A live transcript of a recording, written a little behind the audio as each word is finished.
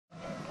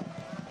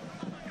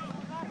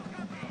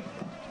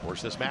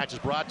course, this match is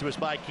brought to us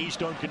by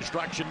Keystone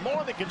Construction.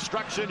 More than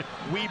construction,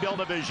 we build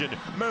a vision.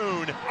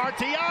 Moon,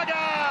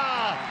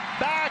 Arteaga,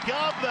 back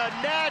of the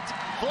net.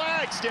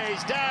 Flag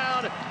stays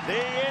down. The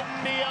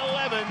Indy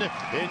 11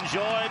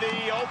 enjoy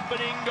the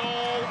opening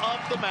goal of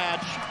the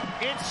match.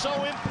 It's so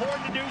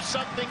important to do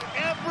something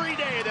every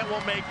day that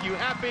will make you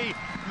happy.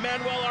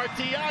 Manuel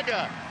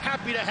Arteaga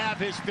happy to have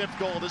his 5th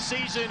goal of the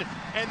season,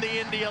 and the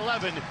Indy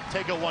 11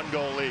 take a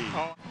 1-goal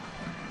lead.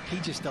 He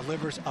just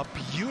delivers a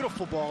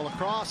beautiful ball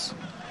across,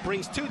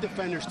 brings 2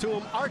 defenders to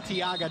him.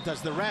 Arteaga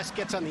does the rest,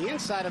 gets on the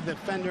inside of the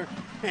defender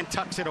and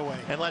tucks it away.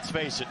 And let's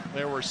face it,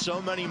 there were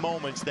so many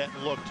moments that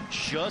looked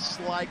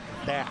just like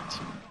that.